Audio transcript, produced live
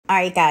All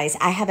right, guys,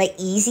 I have an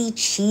easy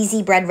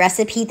cheesy bread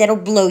recipe that'll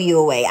blow you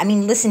away. I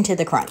mean, listen to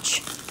the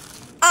crunch.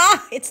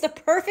 Ah, it's the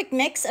perfect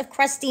mix of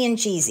crusty and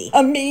cheesy.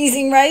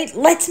 Amazing, right?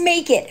 Let's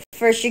make it.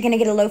 First, you're gonna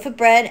get a loaf of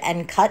bread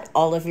and cut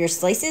all of your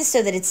slices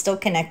so that it's still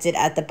connected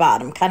at the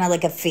bottom, kind of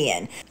like a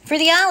fan. For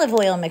the olive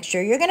oil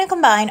mixture, you're gonna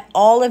combine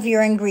all of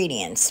your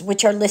ingredients,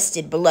 which are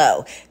listed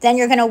below. Then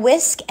you're gonna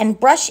whisk and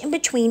brush in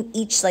between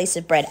each slice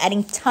of bread,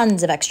 adding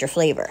tons of extra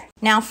flavor.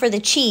 Now for the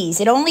cheese,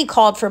 it only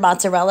called for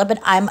mozzarella, but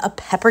I'm a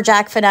pepper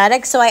jack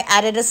fanatic, so I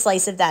added a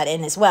slice of that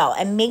in as well.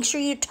 And make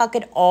sure you tuck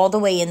it all the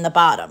way in the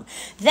bottom.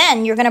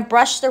 Then you're gonna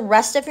brush the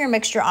rest of your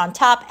mixture on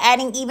top,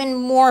 adding even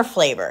more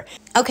flavor.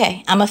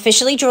 Okay, I'm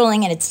officially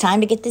drooling and it's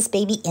time to get this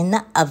baby in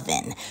the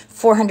oven.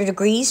 400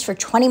 degrees for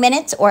 20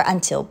 minutes or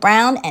until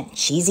brown and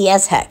cheesy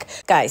as heck.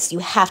 Guys, you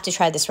have to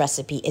try this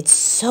recipe. It's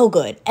so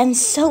good and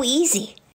so easy.